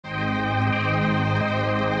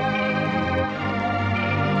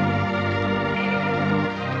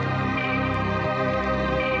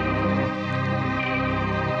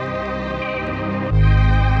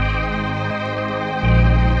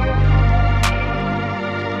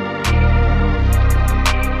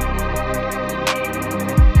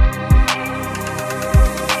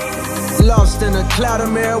Cloud of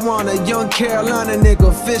marijuana, young Carolina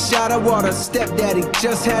nigga, fish out of water. Stepdaddy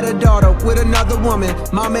just had a daughter with another woman.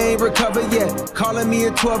 Mama ain't recovered yet, calling me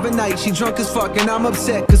at 12 at night. She drunk as fuck and I'm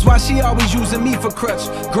upset, cause why she always using me for crutch?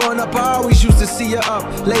 Growing up I always used to see her up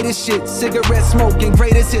late as shit, cigarette smoking,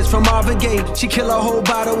 greatest hits from Marvin Gaye. She kill a whole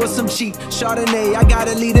bottle with some cheap Chardonnay. I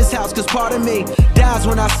gotta leave this house cause part of me dies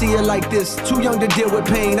when I see her like this. Too young to deal with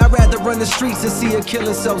pain, I'd rather run the streets than see her kill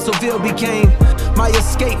herself. So Ville became my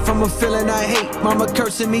escape from a feeling I hate. Mama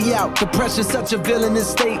cursing me out, depression such a villainous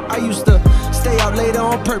state. I used to stay out later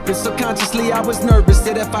on purpose. Subconsciously I was nervous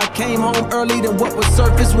that if I came home early, then what would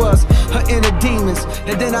surface was her inner demons.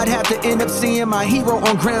 And then I'd have to end up seeing my hero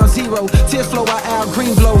on ground zero. Tears flow out Al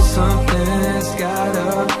Green blow. Something's got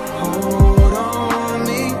a hold on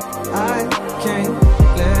me, I can't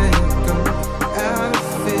let go. Out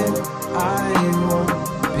of it, I won't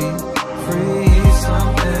be free.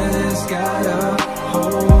 Something's got a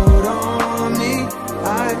hold on me,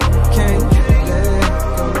 I can't let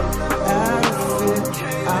go. Out of it,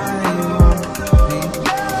 I won't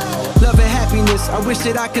be. Love and happiness, I wish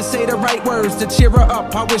that I could say the right words to cheer her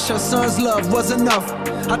up. I wish her son's love was enough.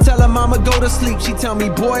 I tell her mama go to sleep, she tell me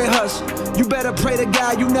boy hush. You better pray to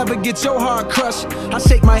God you never get your heart crushed. I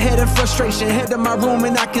shake my head in frustration, head to my room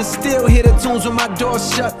and I can still hear the tunes when my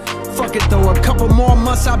door's shut. Fuck it though, a couple more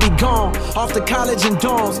months I'll be gone. Off to college and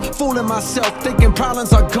dorms, fooling myself, thinking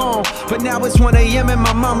problems are gone. But now it's 1 AM and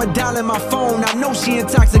my mama dialing my phone. I know she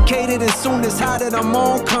intoxicated and soon as high that I'm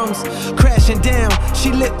on comes crashing down.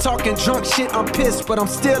 She lit talking drunk shit, I'm pissed but I'm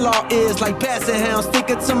still all ears like passing hounds.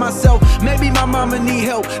 Thinking to myself, maybe my mama need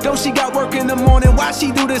help. Don't she got work in the morning, why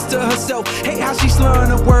she do this to herself? Hey, how she slurring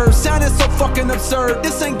her words, sounding so fucking absurd.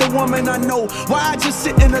 This ain't the woman I know, why I just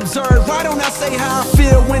sit and observe? Why don't I say how I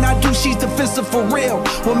feel when I do, she's defensive for real?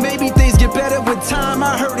 Well, maybe things get better with time,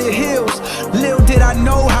 I heard it heals. Little did I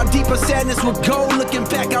know how deep a sadness would go. Looking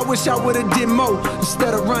back, I wish I would've did more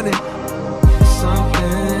instead of running.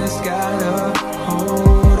 Something's got a